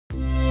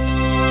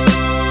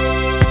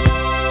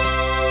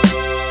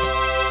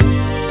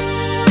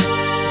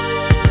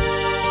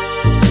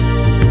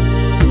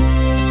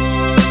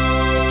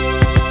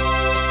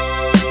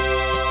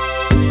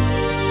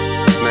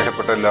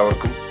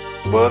എല്ലാവർക്കും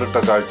വേറിട്ട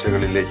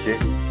കാഴ്ചകളിലേക്ക്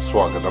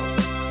സ്വാഗതം.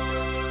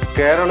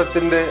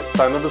 കേരളത്തിൻ്റെ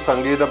തനത്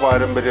സംഗീത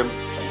പാരമ്പര്യം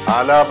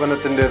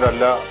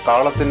ആലാപനത്തിൻ്റെതല്ല,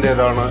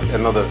 താളത്തിൻ്റെതാണ്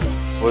എന്നത്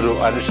ഒരു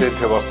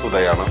അനിഷേധ്യ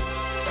വസ്തുതയാണ്.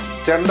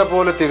 ചെണ്ട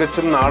പോലെ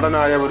തികച്ചും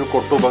നാടനായ ഒരു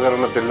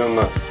കൊട്ടുപകരണത്തിൽ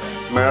നിന്ന്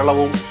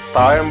മേളവും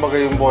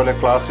തായമ്പകയും പോലെ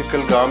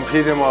ക്ലാസിക്കൽ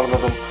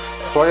ഗാംഭീര്യമാർന്നതും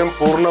സ്വയം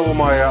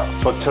പൂർണ്ണവുമായ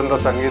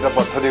സ്വച്ഛന്ദ സംഗീത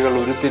പദ്ധതികൾ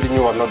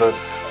ഉരുത്തിരിഞ്ഞു വന്നത്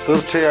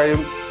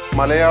തീർച്ചയായും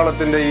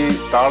മലയാളത്തിൻ്റെ ഈ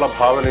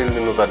താളഭാവനയിൽ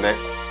നിന്നു തന്നെ.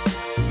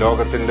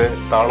 ലോകത്തിൻ്റെ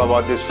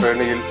താളവാദ്യ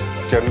ശ്രേണിയിൽ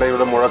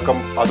ചെണ്ടയുടെ മുഴക്കം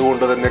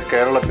അതുകൊണ്ട് തന്നെ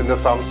കേരളത്തിൻ്റെ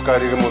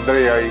സാംസ്കാരിക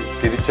മുദ്രയായി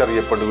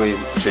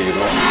തിരിച്ചറിയപ്പെടുകയും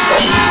ചെയ്യുന്നു.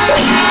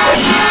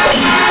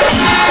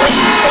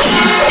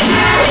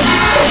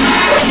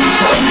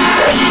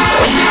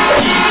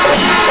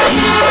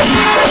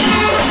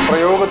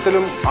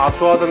 പ്രയോഗത്തിലും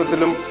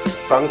ആസ്വാദനത്തിലും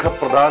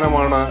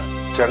സംഘപ്രധാനമാണ്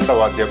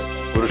ചെണ്ടവാദ്യം.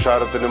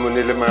 പുരുഷാരത്തിന്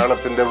മുന്നിൽ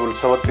മേളത്തിൻ്റെ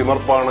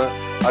ഉത്സവത്തിമർപ്പാണ്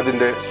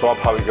അതിൻ്റെ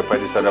സ്വാഭാവിക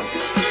പരിസരം.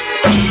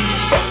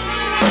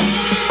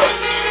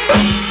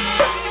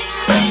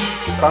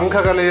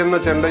 സംഘകലയെന്ന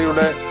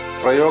ചെണ്ടയുടെ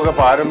പ്രയോഗ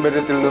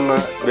പാരമ്പര്യത്തിൽ നിന്ന്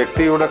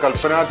വ്യക്തിയുടെ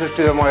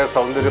കൽപ്പനാധിഷ്ഠിതമായ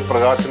സൗന്ദര്യ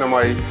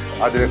പ്രകാശനമായി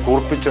അതിനെ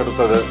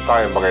കൂർപ്പിച്ചെടുത്തത്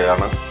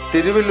തായമ്പകയാണ്.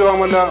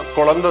 തിരുവല്ലുവാമല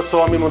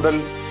കൊളന്തസ്വാമി മുതൽ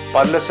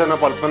പല്ലശന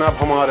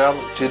പത്മനാഭമാരാർ,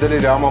 ചിതലി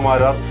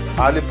രാമമാരാർ,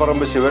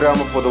 ആലിപ്പറമ്പ്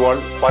ശിവരാമ പൊതുവാൾ,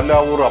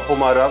 പല്ലാവൂർ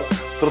അപ്പുമാരാർ,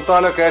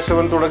 തൃത്താല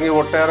കേശവൻ തുടങ്ങി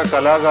ഒട്ടേറെ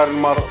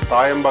കലാകാരന്മാർ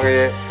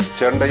തായമ്പകയെ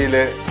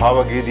ചെണ്ടയിലെ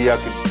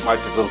ഭാവഗീതിയാക്കി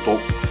മാറ്റി തീർത്തു.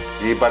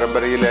 ഈ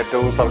പരമ്പരയിൽ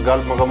ഏറ്റവും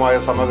സർഗാത്മകമായ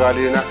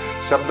സമകാലീന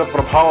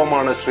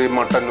ശബ്ദപ്രഭാവമാണ് ശ്രീ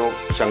മട്ടന്നൂർ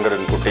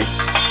ശങ്കരൻ കുട്ടി.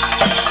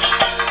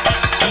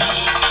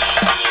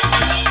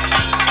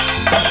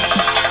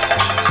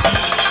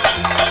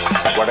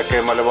 വടക്കേ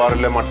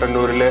മലബാറിലെ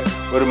മട്ടന്നൂരിലെ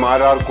ഒരു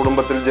മാരാർ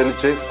കുടുംബത്തിൽ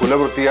ജനിച്ച്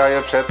കുലവൃത്തിയായ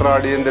ക്ഷേത്ര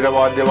അടിയന്തര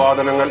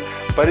വാദ്യവാദനങ്ങൾ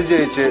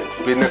പരിചയിച്ച്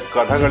പിന്നെ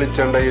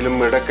കഥകളിച്ചെണ്ടയിലും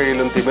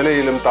ഇടക്കയിലും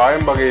തിമലയിലും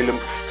തായമ്പകയിലും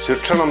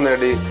ശിക്ഷണം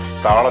നേടി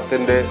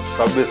താളത്തിൻ്റെ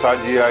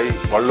സവ്യസാചിയായി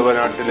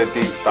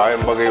വള്ളുവനാട്ടിലെത്തി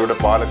തായമ്പകയുടെ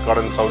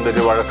പാലക്കാടൻ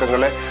സൗന്ദര്യ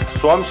വഴക്കങ്ങളെ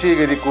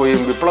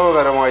സ്വാംശീകരിക്കുകയും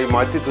വിപ്ലവകരമായി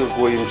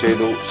മാറ്റിത്തീർക്കുകയും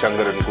ചെയ്തു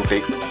ശങ്കരൻകുട്ടി.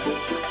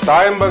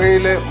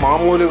 തായമ്പകയിലെ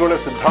മാമൂലുകളെ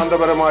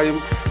സിദ്ധാന്തപരമായും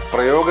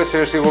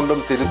പ്രയോഗശേഷി കൊണ്ടും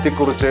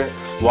തിരുത്തിക്കുറിച്ച്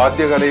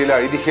വാദ്യകലയിലെ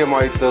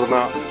ഐതിഹ്യമായി തീർന്ന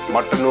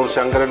മട്ടന്നൂർ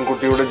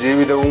ശങ്കരൻകുട്ടിയുടെ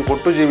ജീവിതവും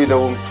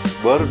കൊട്ടുജീവിതവും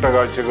വേറിട്ട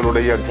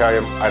കാഴ്ചകളുടെ ഈ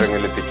അധ്യായം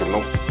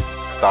അരങ്ങിലെത്തിക്കുന്നു.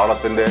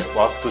 താളത്തിന്റെ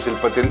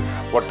വാസ്തുശില്പത്തിൽ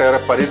ഒട്ടേറെ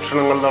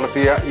പരീക്ഷണങ്ങൾ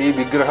നടത്തിയ ഈ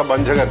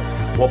വിഗ്രഹഭഞ്ജകൻ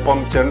ഒപ്പം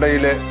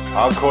ചെണ്ടയിലെ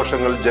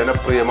ആഘോഷങ്ങൾ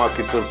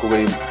ജനപ്രിയമാക്കി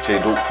തീർക്കുകയും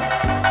ചെയ്തു.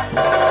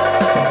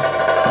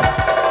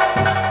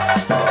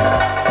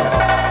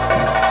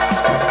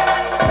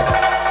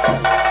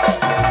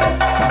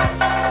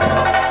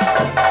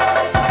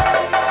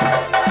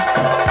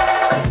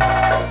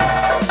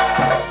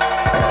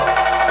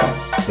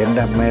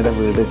 എൻ്റെ അമ്മയുടെ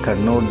വീട്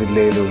കണ്ണൂർ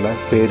ജില്ലയിലുള്ള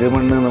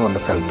പെരുമണ്ണ് എന്ന് പറഞ്ഞ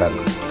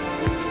സ്ഥലത്താണ്.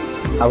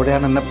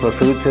 അവിടെയാണ് എന്നെ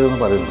പ്രസവിച്ചതെന്ന്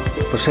പറയുന്നത്.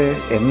 പക്ഷേ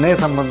എന്നെ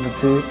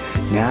സംബന്ധിച്ച്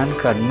ഞാൻ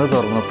കണ്ണു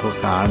തുറന്നപ്പോൾ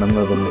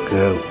കാണുന്നതും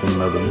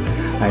കേൾക്കുന്നതും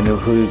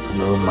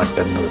അനുഭവിക്കുന്നതും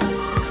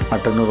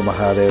മട്ടന്നൂർ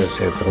മഹാദേവ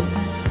ക്ഷേത്രം,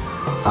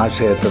 ആ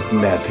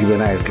ക്ഷേത്രത്തിൻ്റെ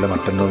അധിപനായിട്ടുള്ള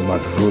മട്ടന്നൂർ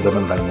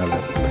മധുസൂദനൻ തങ്ങൾ,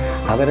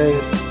 അവരെ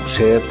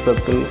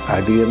ക്ഷേത്രത്തിൽ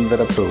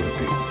അടിയന്തര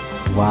പ്രവൃത്തി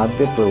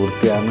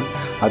വാദ്യപ്രവൃത്തിയാണ്.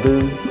 അത്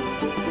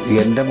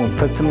എൻ്റെ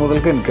മുത്തച്ഛൻ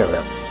മുതൽക്ക്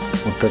എനിക്കറിയാം.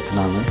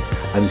 മുത്തച്ഛനാണ്,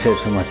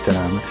 അതിനുശേഷം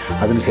അച്ഛനാണ്,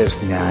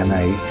 അതിനുശേഷം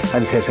ഞാനായി,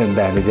 അതിനുശേഷം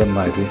എൻ്റെ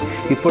അനുജന്മാർ,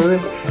 ഇപ്പോൾ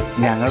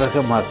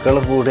ഞങ്ങളൊക്കെ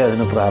മക്കളും കൂടി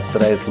അതിന്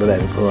പ്രാപ്തരായിട്ടുള്ളൊരു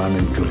അനുഭവമാണ്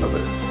എനിക്കുള്ളത്.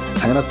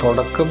 അങ്ങനെ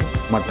തുടക്കം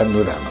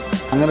മട്ടന്നൂരാണ്.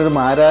 അങ്ങനെ ഒരു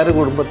മാരാര്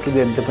കുടുംബത്തിൽ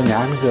ജനിച്ചപ്പോൾ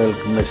ഞാൻ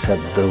കേൾക്കുന്ന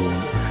ശബ്ദവും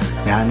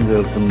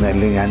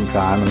അല്ലെങ്കിൽ ഞാൻ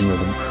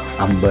കാണുന്നതും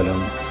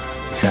അമ്പലം,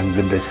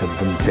 ശംഖിൻ്റെ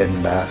ശബ്ദം,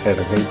 ചെണ്ട,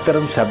 ഇടയ്ക്ക്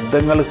ഇത്തരം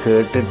ശബ്ദങ്ങൾ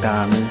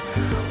കേട്ടിട്ടാണ്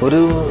ഒരു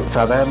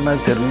സാധാരണ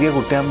ചെറിയ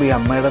കുട്ടിയാകുമ്പോൾ ഈ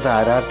അമ്മയുടെ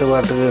താരാട്ട്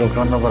പാട്ട്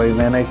കേൾക്കണം എന്ന്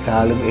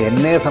പറയുന്നതിനേക്കാളും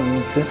എന്നെ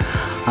സംബന്ധിച്ച്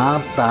ആ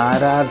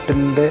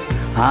താരാട്ടിൻ്റെ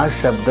ആ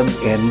ശബ്ദം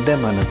എൻ്റെ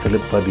മനസ്സിൽ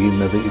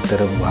പതിയുന്നത്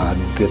ഇത്തരം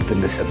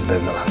വാദ്യത്തിൻ്റെ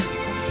ശബ്ദങ്ങളാണ്.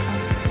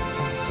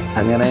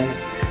 അങ്ങനെ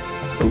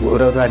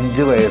ഒരു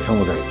 5 വയസ്സ്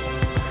മുതൽ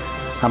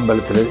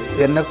അമ്പലത്തിൽ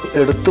എന്നെ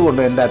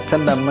എൻ്റെ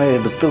അച്ഛൻ്റെ അമ്മ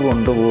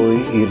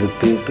എടുത്തുകൊണ്ടുപോയി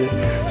ഇരുത്തിയിട്ട്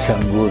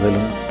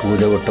ശംഖൂതലും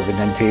പൂജ കൊട്ടൊക്കെ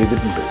ഞാൻ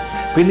ചെയ്തിട്ടുണ്ട്.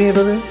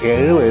 പിന്നീട്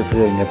 7 വയസ്സ്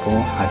കഴിഞ്ഞപ്പോൾ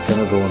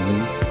അച്ഛന് തോന്നി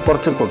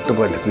കുറച്ച് കൊട്ട്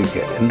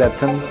പഠിപ്പിക്കുക. എൻ്റെ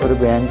അച്ഛൻ ഒരു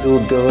ബാങ്ക്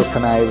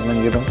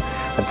ഉദ്യോഗസ്ഥനായിരുന്നെങ്കിലും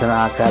അച്ഛൻ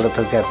ആ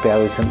കാലത്തൊക്കെ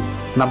അത്യാവശ്യം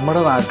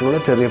നമ്മുടെ നാട്ടിലുള്ള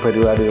ചെറിയ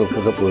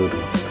പരിപാടികൾക്കൊക്കെ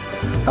പോയിരുന്നു.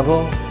 അപ്പോൾ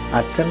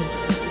അച്ഛൻ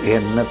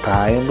എന്നെ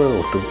തായമ്പ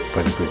കൊട്ട്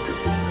പഠിപ്പിച്ചു.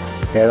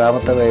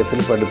 7ാമത്തെ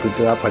വയസ്സിൽ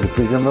പഠിപ്പിച്ചു. ആ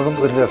പഠിപ്പിക്കുന്നതും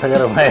ഒരു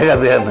രസകരമായ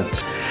കഥയാണ്.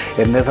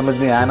 എന്നെ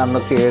സംബന്ധിച്ച് ഞാൻ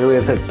അന്നൊക്കെ 7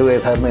 വയസ്സ് 8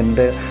 വയസ്സാകുമ്പോൾ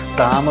എൻ്റെ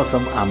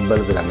താമസം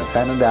അമ്പലത്തിലാണ്.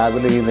 കാരണം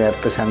രാവിലെ ഈ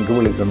നേരത്തെ ശംഖ്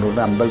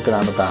വിളിക്കുന്നതുകൊണ്ട്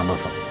അമ്പലത്തിലാണ്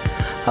താമസം.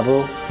 അപ്പോൾ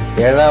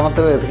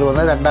 7ാമത്തെ വയസ്സിൽ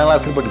വന്നാൽ 2ാം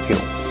ക്ലാസ്സിൽ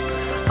പഠിക്കും.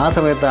 ആ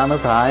സമയത്താണ്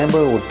തായമ്പ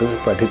കൊട്ട്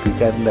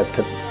പഠിപ്പിക്കാൻ എൻ്റെ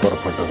അച്ഛൻ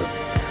പുറപ്പെട്ടത്.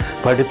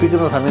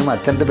 പഠിപ്പിക്കുന്ന സമയം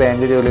അച്ഛൻ്റെ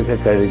ബാങ്ക് ജോലിയൊക്കെ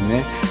കഴിഞ്ഞ്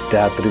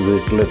രാത്രി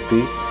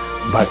വീട്ടിലെത്തി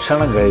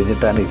ഭക്ഷണം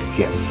കഴിഞ്ഞിട്ടാണ്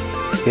ഇരിക്കുക.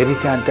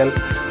 എനിക്കാച്ചാൽ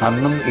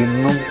അന്നും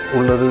ഇന്നും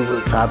ഉള്ളൊരു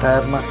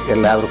സാധാരണ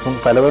എല്ലാവർക്കും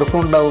പലവർക്കും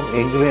ഉണ്ടാവും.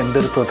 എങ്കിലും എൻ്റെ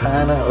ഒരു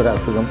പ്രധാന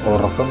അസുഖം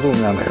ഉറക്കം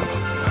തൂങ്ങാന്നായിരുന്നു.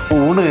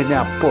 ഊണ് കഴിഞ്ഞാൽ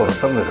അപ്പോൾ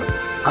ഉറക്കം വരും.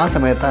 ആ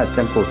സമയത്ത്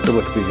അച്ഛൻ കൊട്ട്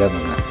പഠിപ്പിക്കാൻ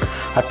തുടങ്ങി.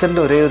 അച്ഛൻ്റെ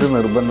ഒരേ ഒരു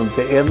നിർബന്ധം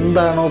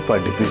എന്താണോ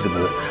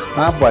പഠിപ്പിക്കുന്നത്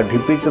ആ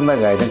പഠിപ്പിക്കുന്ന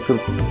കാര്യം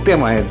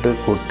കൃത്യമായിട്ട്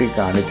കുട്ടി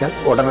കാണിച്ചാൽ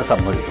ഉടനെ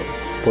സമ്മതിക്കും,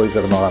 പോയി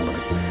കിടന്നോളാൻ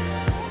പറയും.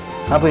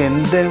 അപ്പോൾ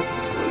എൻ്റെ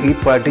ഈ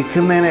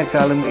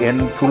പഠിക്കുന്നതിനേക്കാളും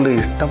എനിക്കുള്ള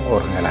ഇഷ്ടം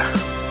ഉറങ്ങലാണ്.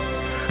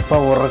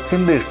 അപ്പോൾ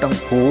ഉറക്കിൻ്റെ ഇഷ്ടം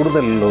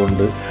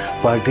കൂടുതലുള്ളതുകൊണ്ട്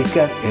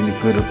പഠിക്കാൻ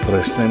എനിക്കൊരു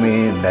പ്രശ്നമേ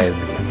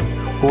ഉണ്ടായിരുന്നില്ല.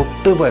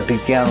 കൊട്ട്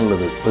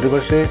പഠിക്കാനുള്ളത്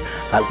ഒരുപക്ഷെ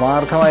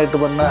ആത്മാർത്ഥമായിട്ട്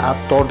പറഞ്ഞാൽ ആ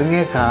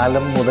തുടങ്ങിയ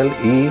കാലം മുതൽ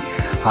ഈ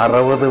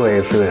 60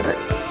 വയസ്സ് വരെ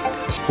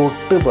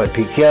കൊട്ട്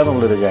പഠിക്കുക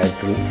എന്നുള്ളൊരു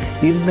കാര്യത്തിൽ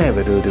ഇന്നേ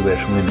വരെ ഒരു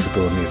വിഷമം എനിക്ക്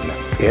തോന്നിയിട്ടില്ല.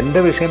 എൻ്റെ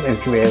വിഷയം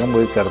എനിക്ക് വേഗം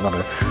പോയി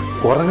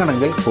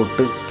ഉറങ്ങണമെങ്കിൽ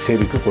കൊട്ട്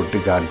ശരിക്കും കൊട്ടി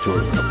കാണിച്ചു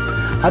കൊടുക്കണം.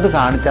 അത്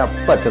കാണിച്ച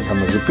അപ്പം അച്ഛൻ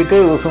സമ്മതിക്കും. പിറ്റേ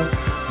ദിവസം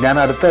ഞാൻ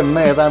അടുത്ത എണ്ണ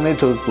ഏതാണെന്നേ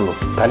ചോദിക്കുള്ളൂ.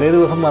 തലേ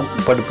ദിവസം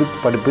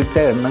പഠിപ്പിച്ച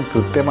എണ്ണം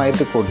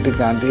കൃത്യമായിട്ട് കൊട്ടി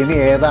കാണിച്ച് ഇനി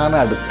ഏതാണ്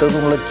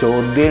അടുത്തതെന്നുള്ള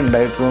ചോദ്യം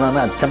ഉണ്ടായിട്ടുള്ളൂ എന്നാണ്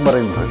അച്ഛൻ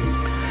പറയുന്നത്.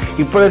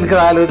 ഇപ്പോഴെനിക്ക്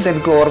ആലോചിച്ച്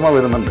എനിക്ക് ഓർമ്മ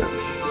വരുന്നുണ്ട്.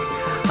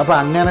 അപ്പോൾ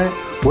അങ്ങനെ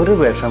ഒരു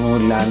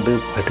വിഷമമില്ലാണ്ട്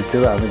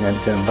പഠിച്ചതാണ് ഞാൻ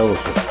ചെണ്ട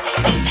കൊട്ട്.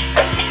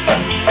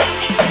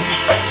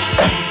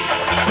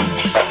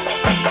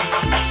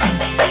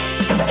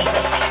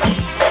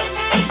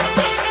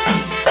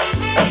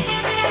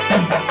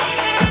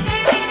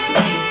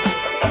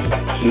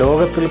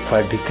 ലോകത്തിൽ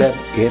പഠിക്കാൻ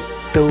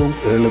ഏറ്റവും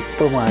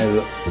എളുപ്പമായ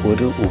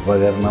ഒരു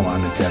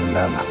ഉപകരണമാണ് ചെണ്ട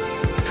എന്നാണ്.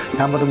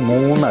 ഞാൻ പറയും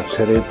 3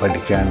 അക്ഷരമേ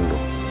പഠിക്കാനുള്ളൂ.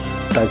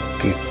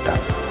 തക്കിട്ട.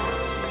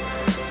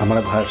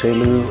 നമ്മുടെ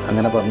ഭാഷയിൽ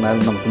അങ്ങനെ പറഞ്ഞാൽ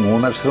നമുക്ക്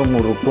 3 അക്ഷരവും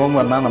മുറുക്കവും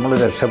പറഞ്ഞാൽ നമ്മൾ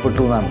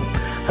രക്ഷപ്പെട്ടു എന്നാണ്.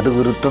 അത്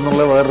ഗുരുത്വം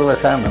എന്നുള്ള വേറൊരു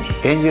വശമാണ്.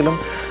 എങ്കിലും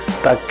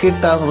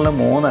തക്കിട്ട എന്നുള്ള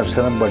 3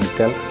 അക്ഷരം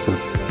പഠിച്ചാൽ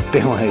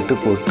കൃത്യമായിട്ട്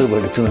കൊട്ട്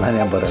പഠിച്ചു എന്നാണ്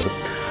ഞാൻ പറയാറ്.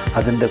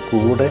 അതിൻ്റെ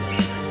കൂടെ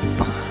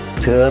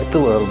ചേർത്ത്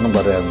വേറൊന്നും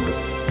പറയാറുണ്ട്.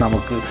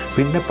 നമുക്ക്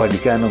പിന്നെ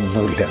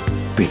പഠിക്കാനൊന്നുമില്ല.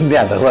 പിന്നെ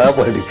അഥവാ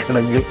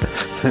പഠിക്കണമെങ്കിൽ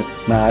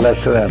 4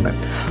 അക്ഷരമാണ്.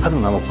 അത്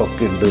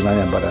നമുക്കൊക്കെ ഉണ്ട് എന്നാണ്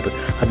ഞാൻ പറയാറ്.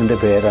 അതിൻ്റെ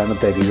പേരാണ്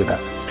തരികിട.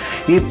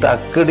 ഈ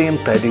തക്കടിയും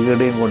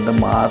തരികിടയും കൊണ്ട്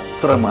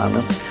മാത്രമാണ്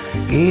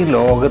ഈ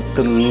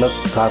ലോകത്തിലുള്ള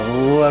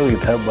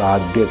സർവ്വവിധ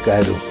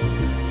ബാധ്യക്കാരും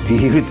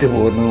ജീവിച്ചു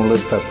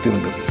പോകുന്നതിനുള്ളൊരു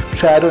സത്യമുണ്ട്.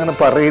 പക്ഷെ ആരും അങ്ങനെ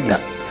പറയില്ല.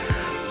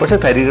 പക്ഷെ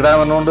തരികിട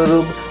പറഞ്ഞുകൊണ്ടൊരു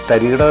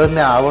തരികിട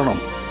തന്നെ ആവണം.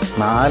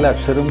 4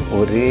 അക്ഷരം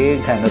ഒരേ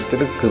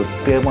ഘനത്തിൽ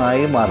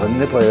കൃത്യമായി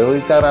മറിഞ്ഞ്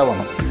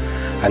പ്രയോഗിക്കാറാവണം.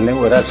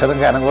 അല്ലെങ്കിൽ ഒരക്ഷരം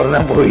കനം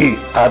കുറഞ്ഞാൽ പോയി,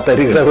 ആ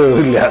തരികിട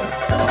പോവില്ല.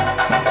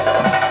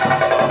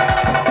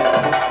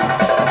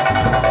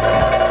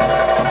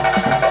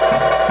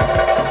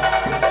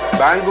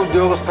 ബാങ്ക്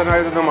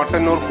ഉദ്യോഗസ്ഥനായിരുന്ന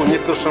മട്ടന്നൂർ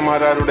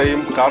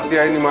കുഞ്ഞികൃഷ്ണമാരാരുടെയും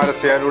കാർത്യായനി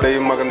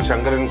മാരസ്യാരുടെയും മകൻ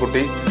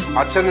ശങ്കരൻകുട്ടി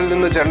അച്ഛനിൽ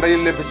നിന്ന്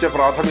ചെണ്ടയിൽ ലഭിച്ച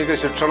പ്രാഥമിക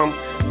ശിക്ഷണം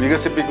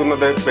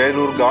വികസിപ്പിക്കുന്നത്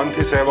പേരൂർ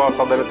ഗാന്ധി സേവാ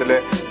സദനത്തിലെ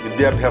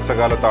വിദ്യാഭ്യാസ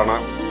കാലത്താണ്.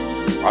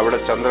 അവിടെ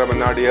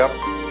ചന്ദ്രമന്നാടിയാർ,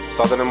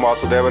 സദനം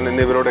വാസുദേവൻ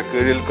എന്നിവരുടെ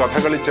കീഴിൽ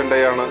കഥകളി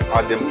ചെണ്ടയാണ്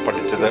ആദ്യം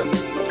പഠിച്ചത്.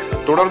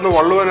 തുടർന്ന്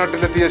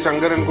വള്ളുവനാട്ടിലെത്തിയ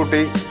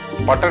ശങ്കരൻകുട്ടി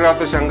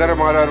പട്ടരാത്ത്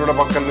ശങ്കരമാരാരുടെ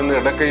പക്കൽ നിന്ന്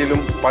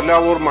ഇടക്കയിലും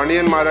പല്ലാവൂർ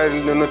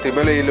മണിയന്മാരാരിൽ നിന്ന്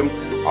തിമലയിലും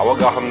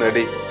അവഗാഹം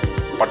നേടി.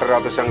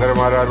 പട്ടരാത്ത്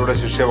ശങ്കരമാരാരുടെ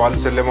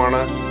ശിഷ്യവാത്സല്യമാണ്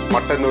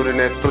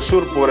മട്ടന്നൂരിനെ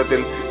തൃശൂർ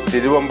പൂരത്തിൽ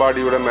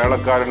തിരുവമ്പാടിയുടെ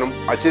മേളക്കാരനും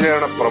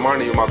അചിരേണ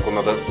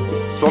പ്രമാണിയുമാക്കുന്നത്.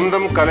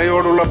 സ്വന്തം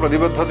കലയോടുള്ള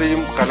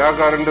പ്രതിബദ്ധതയും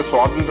കലാകാരന്റെ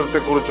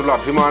സ്വാതന്ത്ര്യത്തെക്കുറിച്ചുള്ള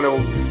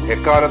അഭിമാനവും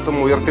എക്കാലത്തും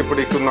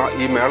ഉയർത്തിപ്പിടിക്കുന്ന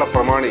ഈ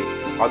മേളപ്രമാണി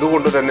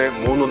അതുകൊണ്ട് തന്നെ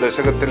 3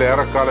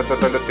 ദശകത്തിലേറെക്കാലത്തെ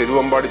തന്റെ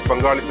തിരുവമ്പാടി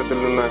പങ്കാളിത്തത്തിൽ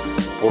നിന്ന്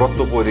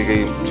പുറത്തു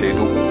പോരുകയും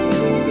ചെയ്തു.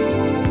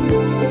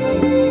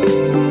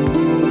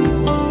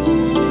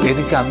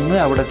 എനിക്ക് അന്ന്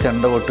അവിടെ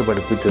ചെണ്ട കൊട്ട്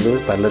പഠിപ്പിച്ചത്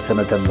പല്ലശ്ശന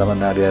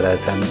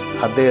ചന്ദ്രമന്നാടിയാരാച്ചാനും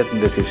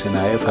അദ്ദേഹത്തിൻ്റെ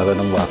ശിഷ്യനായ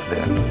സദനം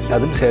വാസുദേവൻ.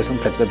 അതിനുശേഷം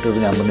സെക്രട്ടറിയോട്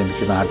ഞാൻ പറഞ്ഞു,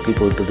 എനിക്ക് നാട്ടിൽ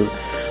പോയിട്ടൊരു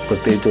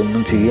പ്രത്യേകിച്ച്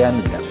ഒന്നും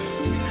ചെയ്യാനില്ല,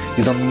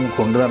 ഇതൊന്നും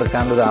കൊണ്ടു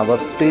നടക്കാനുള്ളൊരു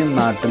അവസ്ഥയും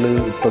നാട്ടിൽ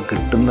ഇപ്പോൾ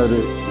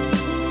കിട്ടുന്നൊരു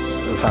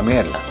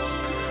സമയമല്ല.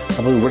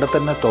 അപ്പോൾ ഇവിടെ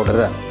തന്നെ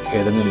തുടരാൻ,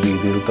 ഏതെങ്കിലും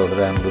രീതിയിൽ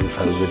തുടരാനുള്ളൊരു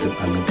സൗകര്യം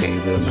അങ്ങ്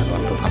ചെയ്തു എന്നാണ്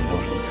വളരെ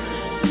സന്തോഷം.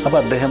 അപ്പോൾ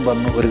അദ്ദേഹം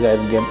പറഞ്ഞു, ഒരു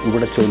കാര്യം ചെയ്യാം,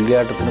 ഇവിടെ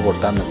ചൊല്ലിയാട്ടത്തിന്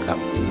കൊട്ടാൻ നിൽക്കാം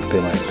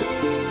കൃത്യമായിട്ട്,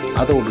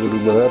 അതോടുകൂടി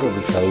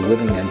വേറൊരു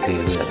സൗകര്യം ഞാൻ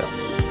ചെയ്തു തരാം.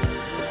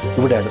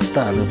 ഇവിടെ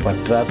അടുത്താണ്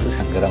പട്ടരാത്ത്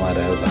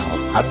ശങ്കരമാരായ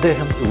താമസം.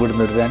 അദ്ദേഹം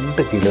ഇവിടുന്ന് ഒരു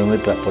 2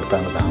 കിലോമീറ്റർ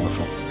അപ്പുറത്താണ്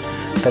താമസം.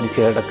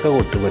 തനിക്ക് ഇടക്ക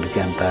കൊട്ട്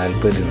പഠിക്കാൻ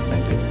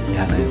താല്പര്യമുണ്ടെങ്കിൽ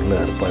ഞാൻ അതിനുള്ള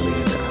ഏർപ്പാട്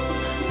ചെയ്തു തരാം.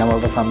 ഞാൻ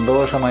വളരെ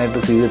സന്തോഷമായിട്ട്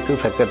സ്വീകരിച്ച്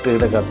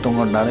സെക്രട്ടറിയുടെ കത്തും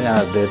കൊണ്ടാണ് ഞാൻ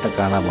അദ്ദേഹത്തെ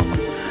കാണാൻ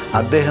വന്നത്.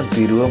 അദ്ദേഹം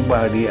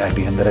തിരുവമ്പാടി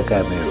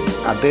അടിയന്തരക്കാരനായിരുന്നു.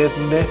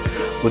 അദ്ദേഹത്തിൻ്റെ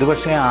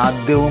ഒരുപക്ഷെ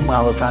ആദ്യവും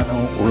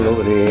അവസാനവും ഉള്ള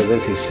ഒരേക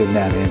ശിഷ്യൻ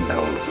ഞാനേ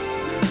ഉണ്ടാവുള്ളൂ.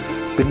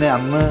 പിന്നെ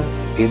അന്ന്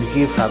എനിക്ക്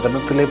ഈ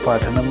സദനത്തിലെ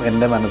പഠനം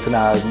എൻ്റെ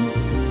മനസ്സിലാകും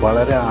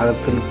വളരെ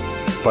ആഴത്തിൽ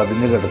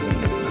പതിഞ്ഞു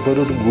കിടക്കുന്നുണ്ട്. അപ്പോൾ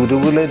ഒരു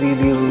ഗുരുകുല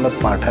രീതിയിലുള്ള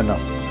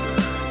പഠനം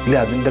ഇല്ല,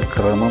 അതിൻ്റെ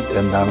ക്രമം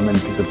എന്താണെന്ന്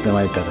എനിക്ക്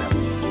കൃത്യമായിട്ടറിയാം.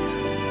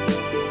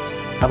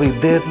 അപ്പോൾ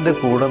ഇദ്ദേഹത്തിൻ്റെ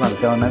കൂടെ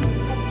നടക്കാവുന്ന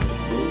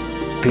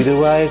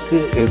തിരുവായ്ക്ക്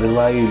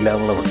എതിർവായി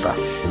ഇല്ലാന്നുള്ള വട്ട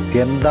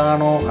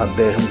എന്താണോ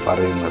അദ്ദേഹം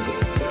പറയുന്നത്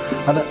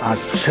അത്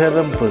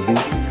അക്ഷരം പ്രതി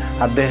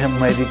അദ്ദേഹം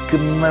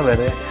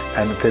മരിക്കുന്നവരെ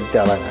അനുസരിച്ച്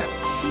അളങ്ങാൻ.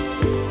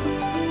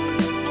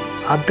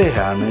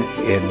 അദ്ദേഹമാണ്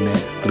എന്നെ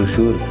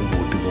തൃശ്ശൂർക്ക്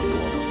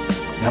കൂട്ടിക്കൊണ്ടുപോകുന്നത്.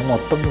 ഞാൻ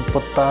മൊത്തം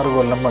 36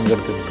 കൊല്ലം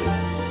പങ്കെടുത്തിട്ടുണ്ട്,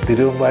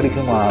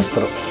 തിരുവമ്പാടിക്ക്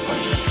മാത്രം.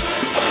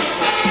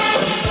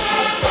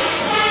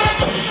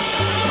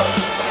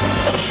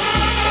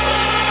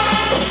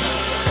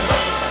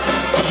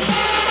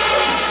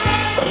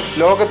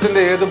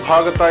 ലോകത്തിന്റെ ഏത്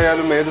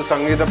ഭാഗത്തായാലും ഏത്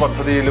സംഗീത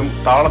പദ്ധതിയിലും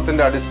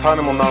താളത്തിന്റെ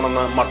അടിസ്ഥാനം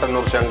ഒന്നാണെന്ന്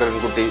മട്ടന്നൂർ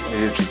ശങ്കരൻകുട്ടി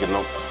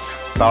നിരീക്ഷിക്കുന്നു.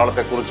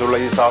 താളത്തെക്കുറിച്ചുള്ള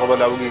ഈ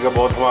സാർവലൗകിക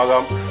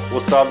ബോധമാകാം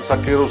ഉസ്താദ്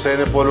സക്കീർ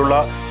ഹുസൈനെ പോലുള്ള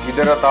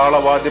ഇതര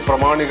താളവാദ്യ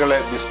പ്രമാണികളെ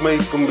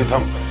വിസ്മയിക്കും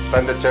വിധം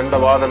തന്റെ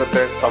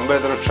ചെണ്ടവാദനത്തെ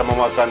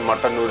സംവേദനക്ഷമമാക്കാൻ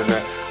മട്ടന്നൂരിന്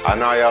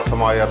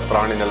അനായാസമായ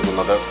ത്രാണി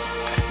നൽകുന്നത്.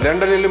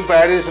 ലണ്ടനിലും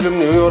പാരീസിലും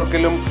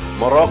ന്യൂയോർക്കിലും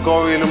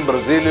മൊറോക്കോയിലും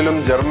ബ്രസീലിലും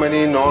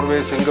ജർമ്മനി, നോർവേ,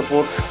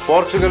 സിംഗപ്പൂർ,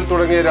 പോർച്ചുഗൽ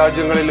തുടങ്ങിയ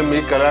രാജ്യങ്ങളിലും ഈ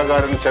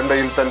കലാകാരൻ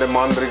ചെണ്ടയിൽ തന്റെ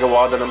മാന്ത്രിക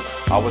വാദനം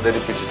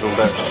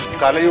അവതരിപ്പിച്ചിട്ടുണ്ട്.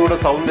 കലയുടെ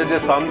സൗന്ദര്യ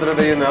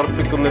സാന്ദ്രതയെ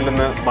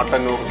നേർപ്പിക്കുന്നില്ലെന്ന്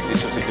മട്ടന്നൂർ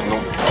വിശ്വസിക്കുന്നു.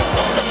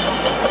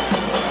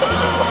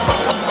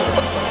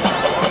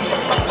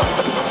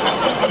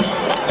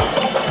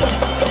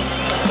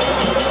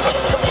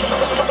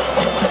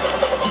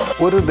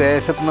 ഒരു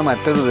ദേശത്ത് നിന്ന്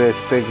മറ്റൊരു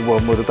ദേശത്തേക്ക്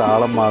പോകുമ്പോൾ ഒരു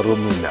താളം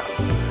മാറുമൊന്നുമില്ല.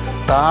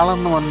 താളം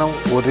എന്ന് പറഞ്ഞാൽ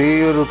ഒരേ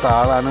ഒരു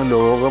താളാണ്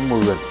ലോകം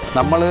മുഴുവൻ.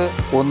 നമ്മൾ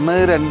 1,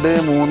 2,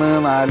 3,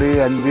 4,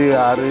 5,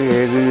 6,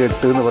 7,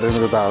 8 എന്ന്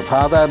പറയുന്നൊരു താളം,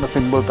 സാധാരണ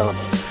സിമ്പിൾ താളം.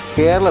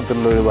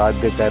 കേരളത്തിലുള്ള ഒരു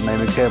വാദ്യക്കാരൻ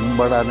അതിന്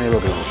ചെമ്പടാനേ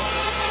പറയുള്ളൂ.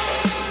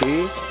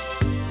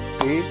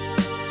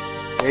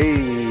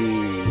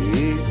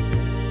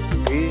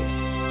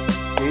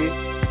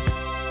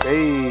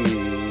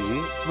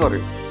 എന്ന്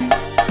പറയും.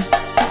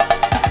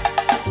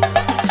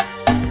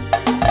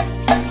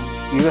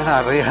 ഇവൻ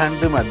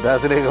അറിയാണ്ട്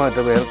മദ്രാസിലേക്ക്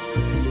മറ്റേ പേർ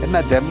എന്നാ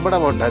ചെമ്പട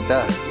പോട്ടാച്ചാ,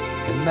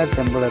 എന്നാ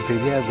ചെമ്പട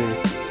തിരിയാതെ,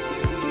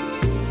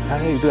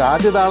 ഇത്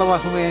ആദ്യ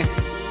താളമാകുമേ.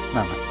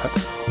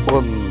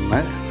 1,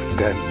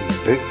 2,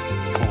 3,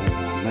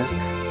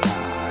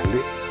 4,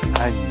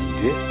 5,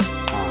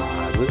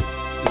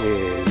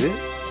 6,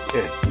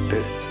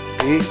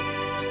 7,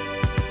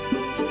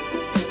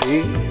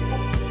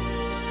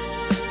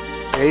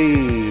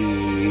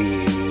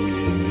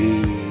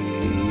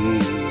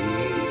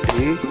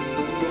 8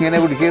 ഇങ്ങനെ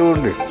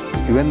പിടിക്കുന്നുണ്ട്.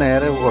 ഇവൻ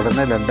നേരെ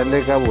ഉടനെ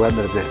ലണ്ടനിലേക്കാണ് പോകാൻ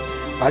നിർത്തേ.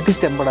 പാട്ടി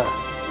ചെമ്പട.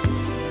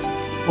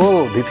 Oh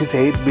this is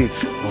 8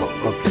 beats. Oh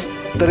okay,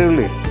 ഇത്രയേ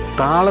ഉള്ളൂ.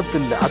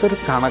 താളത്തിൻ്റെ അതൊരു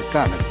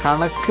കണക്കാണ്,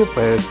 കണക്ക്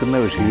പഴക്കുന്ന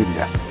വിഷയമില്ല.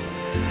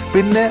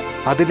 പിന്നെ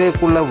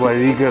അതിലേക്കുള്ള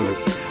വഴികൾ,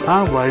 ആ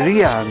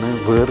വഴിയാണ്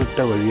വേറിട്ട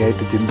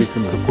വഴിയായിട്ട്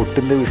ചിന്തിക്കുന്നത്.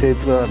 കൊട്ടിൻ്റെ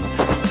വിഷയത്തിലാണ്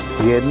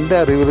എൻ്റെ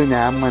അറിവിൽ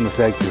ഞാൻ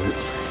മനസ്സിലാക്കിയത്.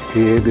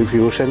 ഏത്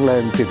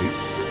ഫ്യൂഷനിലായാലും ശരി,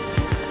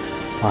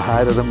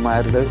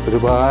 മഹാരഥന്മാരുടെ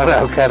ഒരുപാട്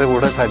ആൾക്കാരുടെ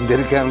കൂടെ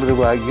സഞ്ചരിക്കാനുള്ളൊരു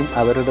ഭാഗ്യം,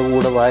 അവരുടെ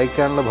കൂടെ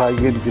വായിക്കാനുള്ള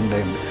ഭാഗ്യം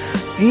എനിക്കുണ്ടായിട്ടുണ്ട്.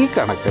 ഈ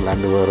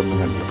കണക്കല്ലാണ്ട് വേറൊന്നും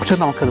കണ്ടില്ല. പക്ഷെ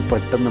നമുക്കത്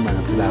പെട്ടെന്ന്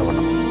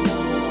മനസ്സിലാവണം.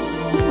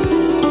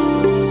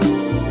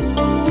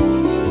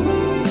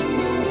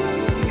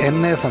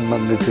 എന്നെ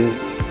സംബന്ധിച്ച്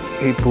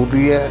ഈ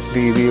പുതിയ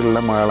രീതിയിലുള്ള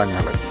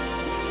മേളങ്ങൾ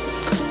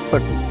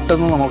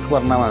പെട്ടെന്ന് നമുക്ക്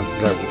പറഞ്ഞാൽ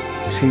മനസ്സിലാകും.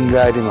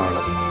 ശിങ്കാരി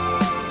മേളം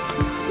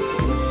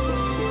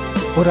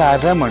ഒരു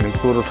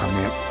അരമണിക്കൂർ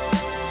സമയം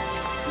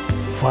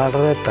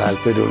വളരെ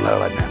താല്പര്യമുള്ള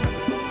ആളാണ്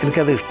ഞാനത്.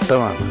 എനിക്കത്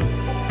ഇഷ്ടമാണ്.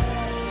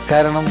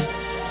 കാരണം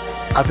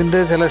അതിൻ്റെ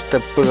ചില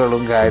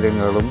സ്റ്റെപ്പുകളും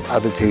കാര്യങ്ങളും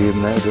അത്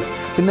ചെയ്യുന്ന ഒരു,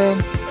 പിന്നെ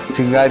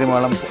ശിങ്കാരി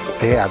മേളം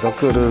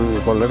അതൊക്കെ ഒരു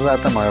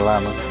കൊള്ളരുതാത്ത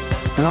മേളമാണ്,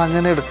 നിങ്ങൾ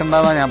അങ്ങനെ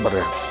എടുക്കേണ്ടതെന്നാണ് ഞാൻ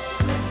പറയാം.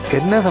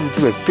 എന്നെ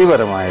സംബന്ധിച്ച്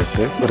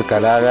വ്യക്തിപരമായിട്ട് ഒരു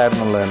കലാകാരൻ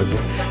എന്നുള്ള എനിക്ക്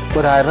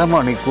ഒരു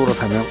അരമണിക്കൂർ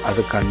സമയം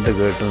അത് കണ്ട്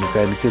കേട്ട്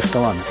നിൽക്കാൻ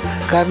എനിക്കിഷ്ടമാണ്.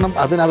 കാരണം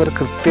അതിനവർ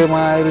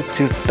കൃത്യമായൊരു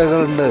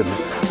ചിട്ടകളുണ്ട്.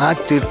 ആ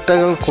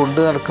ചിട്ടകൾ കൊണ്ടു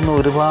നടക്കുന്ന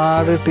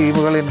ഒരുപാട്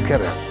ടീമുകൾ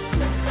എനിക്കറിയാം.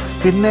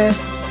 പിന്നെ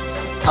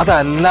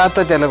അതല്ലാത്ത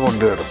ചില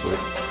കൊണ്ടുകിടപ്പ്,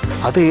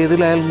 അത്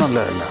ഏതിലായാലും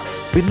നല്ലതല്ല.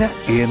 പിന്നെ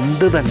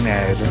എന്ത്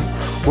തന്നെയായാലും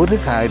ഒരു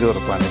കാര്യം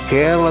ഉറപ്പാണ്,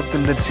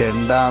 കേരളത്തിൻ്റെ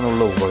ചെണ്ട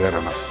എന്നുള്ള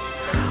ഉപകരണം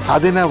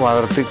അതിനെ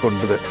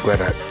വളർത്തിക്കൊണ്ട്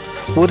വരാൻ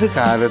ഒരു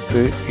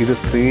കാലത്ത് ഇത്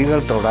സ്ത്രീകൾ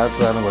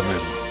തൊടാത്തതാണ്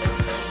പറഞ്ഞിരുന്നു.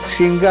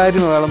 ശിങ്കാരി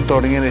മേളം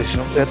തുടങ്ങിയതിന്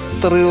ശേഷം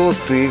എത്രയോ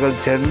സ്ത്രീകൾ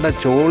ചെണ്ട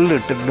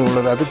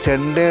ചോളിലിട്ടിട്ടുള്ളത് അത്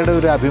ചെണ്ടയുടെ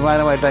ഒരു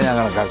അഭിമാനമായിട്ടാണ് ഞാൻ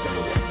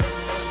കണക്കാക്കുന്നത്.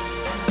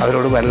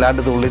 അവരോട്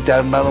വല്ലാണ്ട്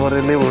തുള്ളിച്ചാണ്ടെന്ന്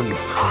പറയലേ വേണ്ടു,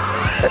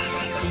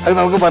 അത്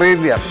നമുക്ക്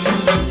പറയുന്നില്ല.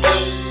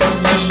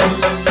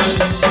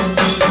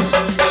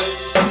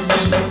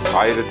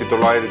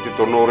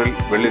 1990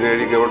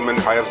 വെള്ളിനേഴി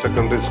ഗവൺമെന്റ് ഹയർ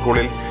സെക്കൻഡറി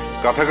സ്കൂളിൽ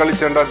കഥകളി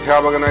ചെണ്ട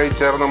അധ്യാപകനായി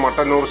ചേർന്ന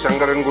മട്ടന്നൂർ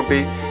ശങ്കരൻകുട്ടി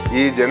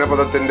ഈ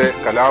ജനപദത്തിന്റെ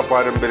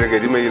കലാപാരമ്പര്യ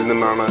ഗരിമയിൽ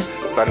നിന്നാണ്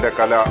തന്റെ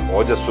കല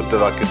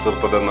ഓജസ്സുറ്റതാക്കി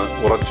തീർത്തതെന്ന്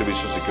ഉറച്ചു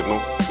വിശ്വസിക്കുന്നു.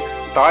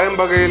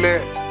 തായമ്പകയിലെ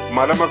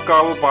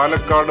മലമക്കാവ്,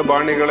 പാലക്കാട്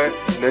ബാണികളെ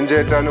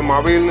നെഞ്ചേറ്റാനും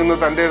അവയിൽ നിന്ന്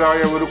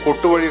തൻ്റെതായ ഒരു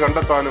കൊട്ടുവഴി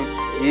കണ്ടെത്താനും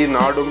ഈ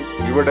നാടും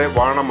ഇവിടെ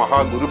വാണ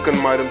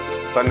മഹാഗുരുക്കന്മാരും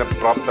തന്നെ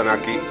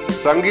പ്രാപ്തനാക്കി.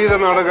 സംഗീത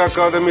നാടക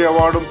അക്കാദമി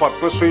അവാർഡും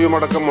പത്മശ്രീയും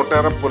അടക്കം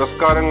ഒട്ടേറെ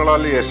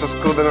പുരസ്കാരങ്ങളാൽ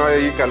യശസ്കൃതനായ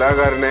ഈ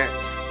കലാകാരനെ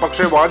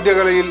പക്ഷേ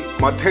വാദ്യകലയിൽ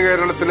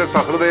മധ്യകേരളത്തിലെ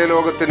സഹൃദയ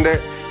ലോകത്തിന്റെ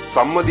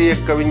സമ്മതിയെ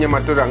കവിഞ്ഞ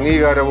മറ്റൊരു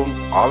അംഗീകാരവും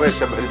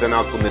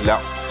ആവേശഭരിതനാക്കുന്നില്ല.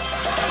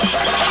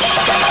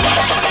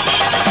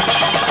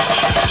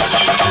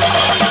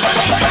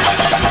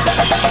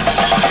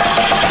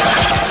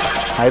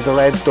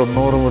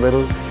 1990 മുതൽ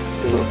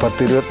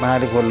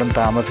 10-24 കൊല്ലം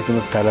താമസിക്കുന്ന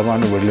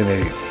സ്ഥലമാണ്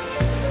വെള്ളിനഴി.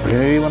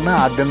 വെള്ളിനഴി പറഞ്ഞാൽ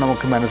ആദ്യം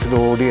നമുക്ക് മനസ്സിൽ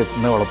ഓടി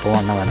എത്തുന്ന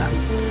ഉളപ്പമണ്ണവനാണ്.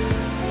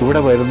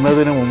 ഇവിടെ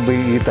വരുന്നതിന് മുമ്പ്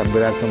ഈ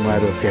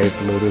തമ്പുരാക്കന്മാരും ഒക്കെ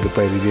ആയിട്ടുള്ള ഒരു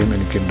പരിചയം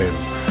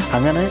എനിക്കുണ്ടായിരുന്നു.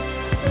 അങ്ങനെ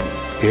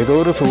ഏതോ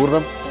ഒരു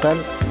സുഹൃത്താൽ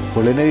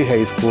വെള്ളിനഴി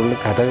ഹൈസ്കൂളിൽ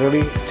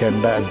കഥകളി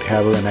ചെണ്ട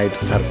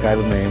അധ്യാപകനായിട്ട് സർക്കാർ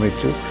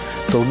നിയമിച്ചു.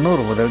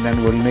 90 മുതൽ ഞാൻ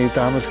വെള്ളിനഴി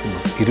താമസിക്കുന്നു.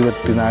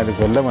 24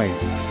 കൊല്ലമായി.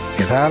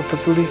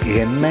 യഥാർത്ഥത്തിൽ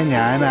എന്നെ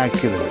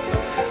ഞാനാക്കിയത്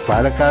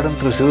പാലക്കാടും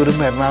തൃശ്ശൂരും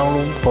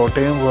എറണാകുളവും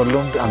കോട്ടയം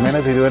കൊല്ലവും അങ്ങനെ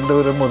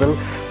തിരുവനന്തപുരം മുതൽ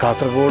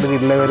കാസർഗോഡ്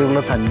ജില്ല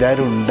വരെയുള്ള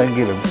സഞ്ചാരം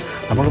ഉണ്ടെങ്കിലും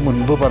നമ്മൾ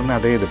മുൻപ് പറഞ്ഞ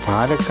അതേ ഇത്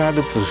പാലക്കാട്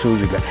തൃശ്ശൂർ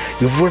ജില്ല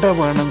ഇവിടെ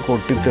വേണം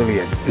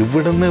കൊട്ടിത്തെളിയാൻ,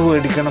 ഇവിടുന്ന്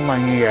മേടിക്കണം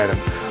അംഗീകാരം.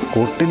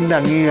 കൊട്ടിൻ്റെ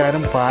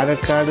അംഗീകാരം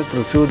പാലക്കാട്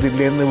തൃശ്ശൂർ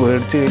ജില്ലയിൽ നിന്ന്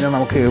മേടിച്ചു കഴിഞ്ഞാൽ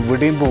നമുക്ക്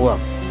എവിടെയും പോകാം.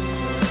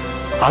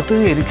 അത്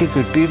എനിക്ക്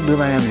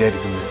കിട്ടിയിട്ടുണ്ടെന്നാണ് ഞാൻ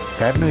വിചാരിക്കുന്നത്.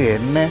 കാരണം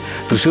എന്നെ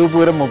തൃശ്ശൂർ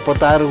പൂരം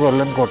 36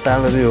 കൊല്ലം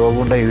കൊട്ടാളൊരു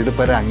യോഗമുണ്ട്. ഇതിൽ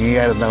പല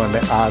അംഗീകാരം എന്താ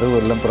വേണ്ടത്? 6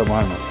 കൊല്ലം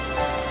പ്രമാണം.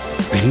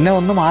 പിന്നെ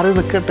ഒന്ന് മാറി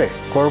നിൽക്കട്ടെ,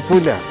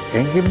 കുഴപ്പമില്ല.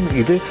 എങ്കിലും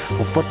ഇത്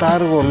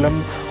 36 കൊല്ലം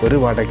ഒരു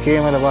വടക്കേ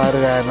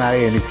മലബാറുകാരനായ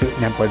എനിക്ക്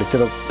ഞാൻ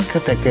പഠിച്ചതൊക്കെ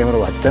തെക്കേ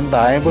മലബാർ. അച്ഛൻ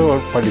തായമ്പ്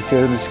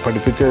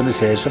പഠിപ്പിച്ചതിന്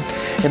ശേഷം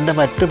എൻ്റെ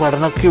മറ്റ്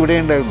പഠനമൊക്കെ ഇവിടെ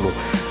ഉണ്ടായുള്ളൂ.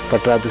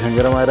 പട്ടാത്തി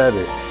ശങ്കരമാരാർ,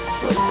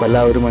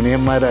 പല്ലാവൂർ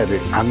മണിയന്മാരാർ,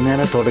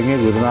 അങ്ങനെ തുടങ്ങിയ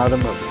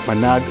ഗുരുനാഥൻ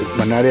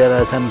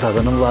മന്നാടിയാരാശാൻ,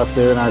 സദനം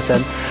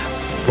വാസുദേവനാശാൻ,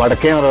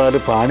 വടക്കേ മലബാർ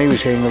പാണി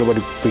വിഷയങ്ങൾ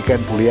പഠിപ്പിക്കാൻ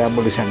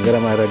പുളിയാമ്പള്ളി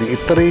ശങ്കരമാരാർ,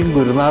 ഇത്രയും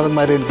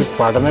ഗുരുനാഥന്മാരെ എനിക്ക്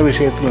പഠന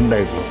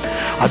വിഷയത്തിലുണ്ടായിരുന്നു.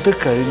 അത്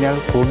കഴിഞ്ഞാൽ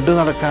കൊണ്ടു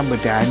നടക്കാൻ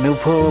പറ്റിയ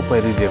അനുഭവ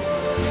പരിചയം.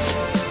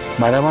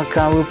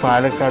 മലമക്കാവ്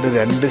പാലക്കാട്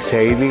 2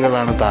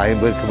 ശൈലികളാണ്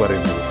തായമ്പേക്ക്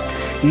പറയുന്നത്.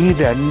 ഈ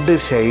 2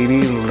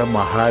 ശൈലിയിലുള്ള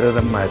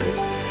മഹാരഥന്മാർ,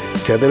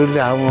 ചെതൽ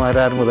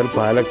രാമമാരാർ മുതൽ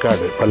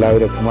പാലക്കാട്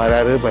പല്ലാവൂർ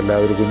അപ്പുമാരാർ,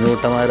 പല്ലാവൂർ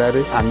കുഞ്ഞുകുട്ടമാരാർ,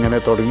 അങ്ങനെ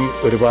തുടങ്ങി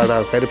ഒരുപാട്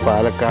ആൾക്കാർ,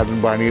 പാലക്കാടൻ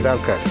പാണിയുടെ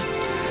ആൾക്കാർ.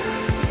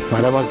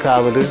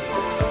 മലമക്കാവിൽ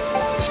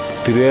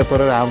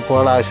തിരുവേപ്പുറ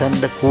രാംകോള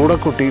ആശാൻ്റെ കൂടെ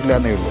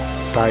കുട്ടിയില്ലാന്നേ ഉള്ളൂ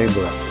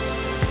തായമ്പുഴ.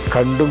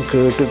 കണ്ടും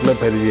കേട്ടിട്ടുള്ള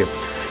പരിചയം.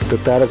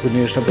 തൃത്താല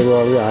കുഞ്ഞീഷ്ണ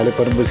പൊതുവാൾ,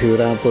 ആലപ്പറമ്പ്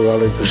ശിവരാമ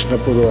പൊതുവാൾ, കൃഷ്ണ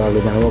പൊതുവാൾ,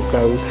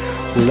 മലമക്കാവ്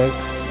ഉള്ള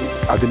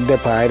അതിൻ്റെ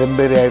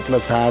പാരമ്പര്യമായിട്ടുള്ള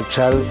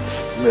സാക്ഷാൽ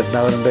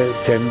എന്താ പറയുക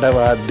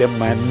ചെണ്ടവാദ്യം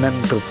മന്നൻ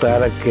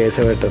തൃത്താല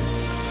കേശവേട്ടൻ.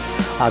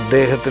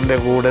 അദ്ദേഹത്തിൻ്റെ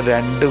കൂടെ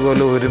 2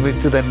 കൊല്ലം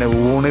ഒരുമിച്ച് തന്നെ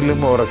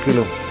ഊണിലും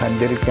ഉറക്കിലും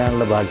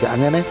സഞ്ചരിക്കാനുള്ള ഭാഗ്യം.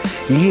 അങ്ങനെ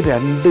ഈ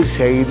 2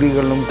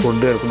 ശൈലികളും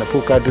കൊണ്ടുവരുന്ന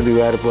പൂക്കാട്ട്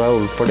ദിവാരപ്പുഴ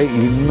ഉൾപ്പെടെ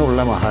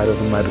ഇന്നുള്ള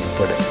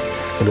മഹാരഥന്മാരുൾപ്പെടെ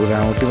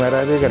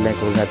രാമൂട്ടിമാരാർ,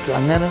 കല്യാണക്കുളങ്ങാറ്റ്,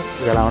 അങ്ങനെ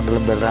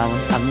കലാമണ്ഡലം ബലരാമൻ,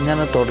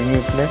 അങ്ങനെ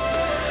തുടങ്ങിയിട്ടുള്ള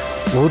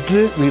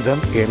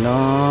ഒരുവിധം എല്ലാ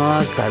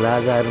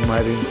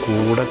കലാകാരന്മാരെയും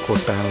കൂടെ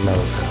കൊട്ടാനുള്ള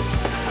അവസരം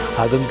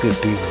അതും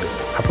കിട്ടിയിട്ടുണ്ട്.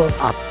 അപ്പോൾ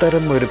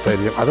അത്തരം ഒരു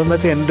പരിചയം അതെന്ന്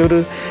വെച്ചാൽ എൻ്റെ ഒരു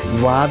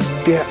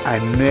വാദ്യ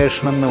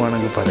അന്വേഷണം എന്ന്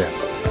വേണമെങ്കിൽ പറയാം.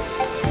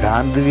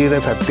 ഗാന്ധിജിയുടെ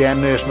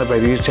സത്യാന്വേഷണ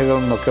പരീക്ഷകൾ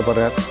എന്നൊക്കെ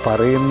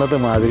പറയുന്നത്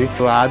മാതിരി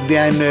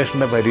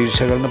വാദ്യാന്വേഷണ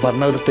പരീക്ഷകൾ എന്ന്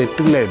പറഞ്ഞ ഒരു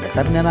തെറ്റില്ല ഇല്ല.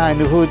 കാരണം ഞാൻ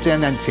അനുഭവിച്ചാൽ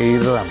ഞാൻ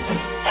ചെയ്തതാണ്.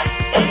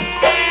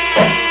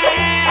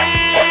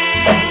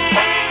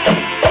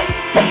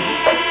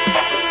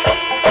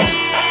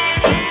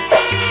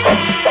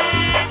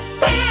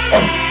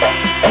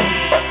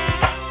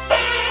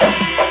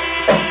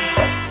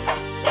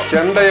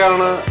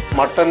 ചെണ്ടയാണ്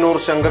മട്ടന്നൂർ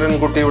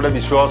ശങ്കരൻകുട്ടിയുടെ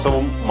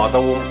വിശ്വാസവും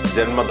മതവും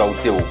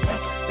ജന്മദൗത്യവും.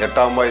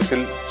 8ാം വയസ്സിൽ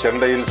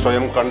ചെണ്ടയിൽ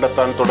സ്വയം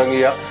കണ്ടെത്താൻ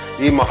തുടങ്ങിയ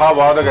ഈ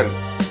മഹാവാദകൻ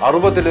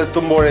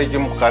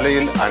 60-ലെത്തുമ്പോഴേക്കും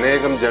കലയിൽ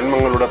അനേകം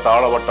ജന്മങ്ങളുടെ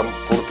താളവട്ടം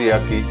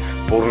പൂർത്തിയാക്കി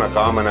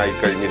പൂർണ്ണകാമനായി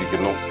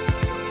കഴിഞ്ഞിരിക്കുന്നു.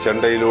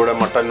 ചെണ്ടയിലൂടെ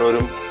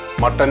മട്ടന്നൂരും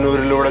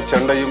മട്ടന്നൂരിലൂടെ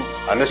ചെണ്ടയും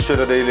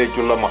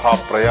അനശ്വരതയിലേക്കുള്ള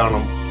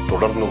മഹാപ്രയാണം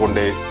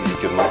തുടർന്നുകൊണ്ടേ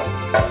ഇരിക്കുന്നു.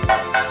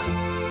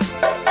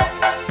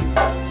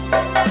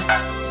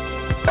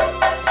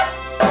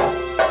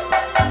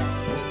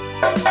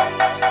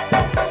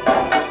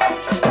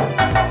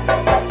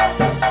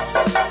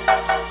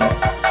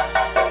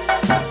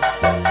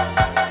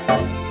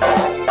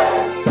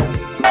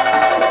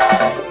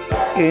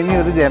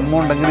 ഇനിയൊരു ജന്മം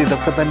ഉണ്ടെങ്കിൽ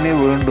ഇതൊക്കെ തന്നെ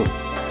വേണ്ടു.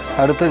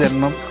 അടുത്ത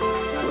ജന്മം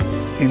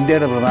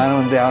ഇന്ത്യയുടെ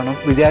പ്രധാനമന്ത്രി ആവണം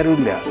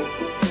വിചാരമില്ല.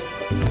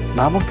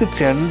 നമുക്ക്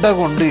ചെണ്ട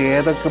കൊണ്ട്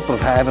ഏതൊക്കെ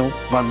പ്രധാനവും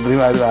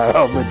മന്ത്രിമാരും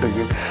ആകാൻ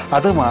പറ്റുമെങ്കിൽ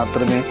അത്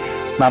മാത്രമേ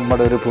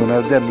നമ്മുടെ ഒരു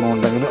പുനർജന്മം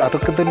ഉണ്ടെങ്കിലും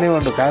അതൊക്കെ തന്നെ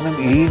വേണ്ടു. കാരണം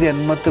ഈ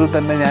ജന്മത്തിൽ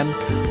തന്നെ ഞാൻ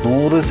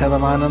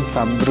 100%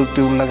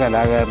 സംതൃപ്തിയുള്ള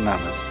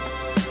കലാകാരനാണ്.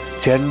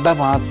 ചെണ്ട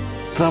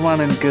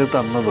മാത്രമാണ് എനിക്കത്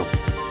തന്നതും.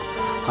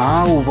 ആ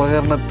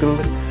ഉപകരണത്തിൽ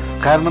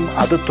കാരണം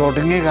അത്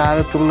തുടങ്ങിയ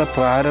കാലത്തുള്ള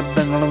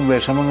പ്രാരബ്ധങ്ങളും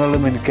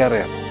വിഷമങ്ങളും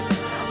എനിക്കറിയാം.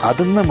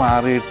 അതിന്ന്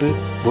മാറിയിട്ട്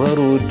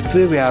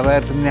വേറൊരു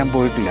വ്യാപാരത്തിന് ഞാൻ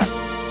പോയിട്ടില്ല.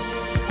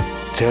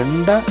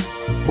 ചെണ്ട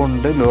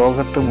കൊണ്ട്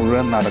ലോകത്ത്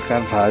മുഴുവൻ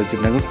നടക്കാൻ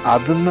സാധിച്ചിട്ടുണ്ടെങ്കിൽ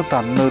അതിന്ന്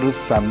തന്നൊരു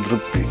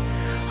സംതൃപ്തി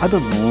അത്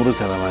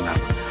 100%.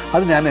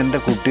 അത് ഞാൻ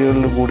എൻ്റെ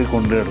കുട്ടികളിലും കൂടി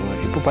കൊണ്ടു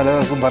കിടക്കുന്നത്. ഇപ്പോൾ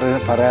പലർക്കും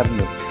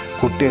പറയാറുണ്ട്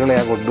കുട്ടികളെ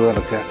കൊണ്ടു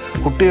കിടക്കുക,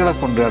 കുട്ടികളെ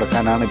കൊണ്ടു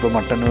കിടക്കാനാണ് ഇപ്പോൾ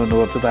മട്ടന്നൂരിന്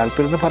കുറച്ച്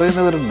താല്പര്യം എന്ന്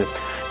പറയുന്നവരുണ്ട്.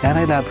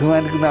 ഞാനതിൽ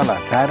അഭിമാനിക്കുന്ന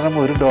ആളാണ്. കാരണം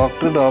ഒരു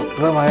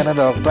ഡോക്ടറുടെ മകനെ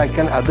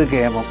ഡോക്ടറാക്കിയാൽ അത്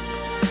കേമം,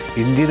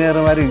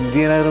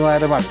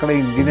 എഞ്ചിനീയർമാരെ മക്കളെ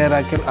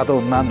എഞ്ചിനീയറാക്കിയാൽ അത്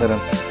 1ാം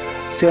തരം.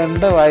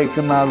 ചെണ്ട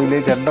വായിക്കുന്ന ആളിലെ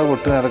ചെണ്ട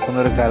കൊട്ടി നടക്കുന്ന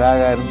ഒരു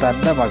കലാകാരൻ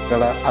തൻ്റെ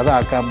മക്കളെ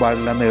അതാക്കാൻ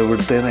പാടില്ലെന്ന്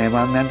എവിടുത്തെ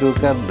നിയമാണെന്ന് ഞാൻ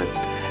ചോദിക്കാറുണ്ട്.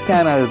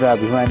 ഞാനത്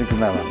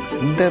അഭിമാനിക്കുന്ന ആളാണ്.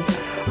 എൻ്റെ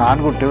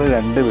ആൺകുട്ടികൾ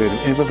 2 പേരും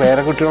ഇപ്പോൾ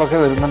പേരക്കുട്ടികളൊക്കെ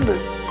വരുന്നുണ്ട്.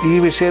 ഈ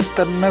വിഷയത്തിൽ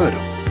തന്നെ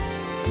വരും.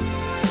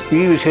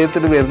 ഈ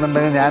വിഷയത്തിൽ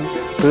വരുന്നുണ്ടെങ്കിൽ ഞാൻ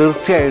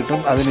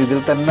തീർച്ചയായിട്ടും ഇതിൽ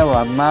തന്നെ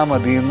വന്നാൽ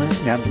മതിയെന്ന്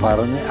ഞാൻ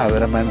പറഞ്ഞ്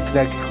അവരെ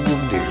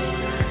മനസ്സിലാക്കുകയും ചെയ്യും.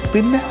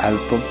 പിന്നെ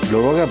അല്പം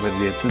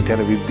ലോകപരിചയത്തിൽ ചില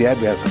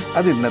വിദ്യാഭ്യാസം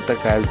അത് ഇന്നത്തെ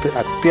കാലത്ത്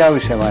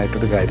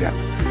അത്യാവശ്യമായിട്ടൊരു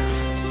കാര്യമാണ്.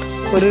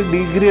 ഒരു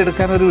ഡിഗ്രി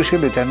എടുക്കാനൊരു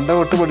വിഷയമില്ല. ചെണ്ട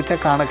കൊട്ട് പഠിച്ചാൽ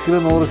കണക്കിൽ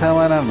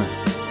 100%.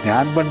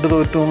 ഞാൻ പണ്ട്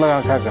തോറ്റു എന്നുള്ള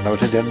കണക്കാക്കണ്ട,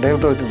 പക്ഷെ ചെണ്ടയിൽ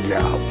തോറ്റില്ല.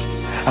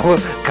 അപ്പോൾ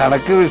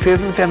കണക്ക്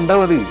വിഷയത്തിൽ ചെണ്ട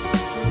മതി,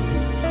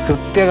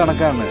 കൃത്യ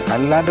കണക്കാണ്.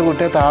 അല്ലാണ്ട്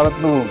കുട്ടിയെ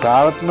താളത്തിന് പോകും,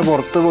 താളത്തിന്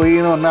പുറത്ത് പോയി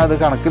എന്ന് പറഞ്ഞാൽ അത്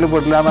കണക്കിൽ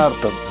പെടില്ല എന്നാണ്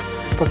അർത്ഥം.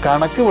 അപ്പോൾ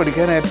കണക്ക്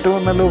പഠിക്കാൻ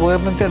ഏറ്റവും നല്ല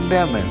ഉപകരണം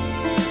ചെണ്ടയാണ്.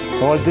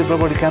 ഓൾത്തിപ്പ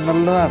പഠിക്കാൻ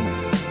നല്ലതാണ്,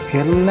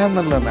 എല്ലാം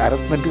നല്ലതാണ്,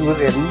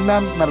 അരത്മെറ്റിക്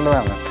എല്ലാം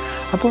നല്ലതാണ്.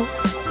 അപ്പോൾ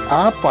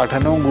ആ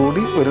പഠനവും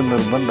കൂടി ഒരു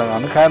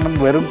നിർബന്ധമാണ്. കാരണം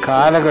വരും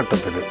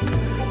കാലഘട്ടത്തിൽ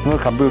നിങ്ങൾ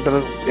കമ്പ്യൂട്ടർ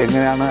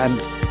എങ്ങനെയാണ്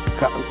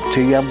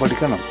ചെയ്യാൻ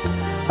പഠിക്കണം.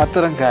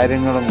 അത്തരം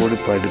കാര്യങ്ങളും കൂടി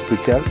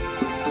പഠിപ്പിച്ചാൽ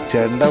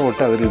ചെണ്ട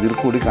കൊട്ട് അവർ ഇതിൽ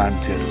കൂടി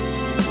കാണിച്ചു തരും.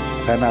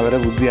 കാരണം അവരെ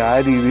ബുദ്ധി ആ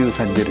രീതിയിൽ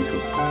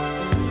സഞ്ചരിക്കും.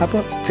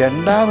 അപ്പോൾ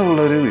ചെണ്ട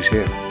എന്നുള്ളൊരു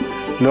വിഷയം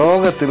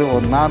ലോകത്തിൽ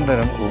ഒന്നാം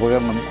തരം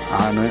ഉപകരണം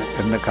ആണ്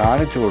എന്ന്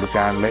കാണിച്ചു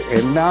കൊടുക്കാനുള്ള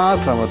എല്ലാ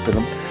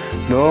ശ്രമത്തിലും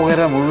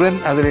ലോകരെ മുഴുവൻ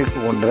അതിലേക്ക്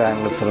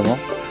കൊണ്ടുവരാനുള്ള ശ്രമം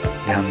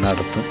ഞാൻ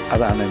നടത്തും.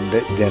 അതാണ് എൻ്റെ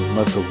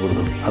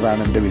ജന്മസുഹൃത്തും,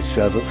 അതാണ് എൻ്റെ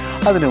വിശ്വാസം.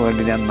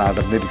 അതിനുവേണ്ടി ഞാൻ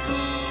നടന്നിരിക്കും.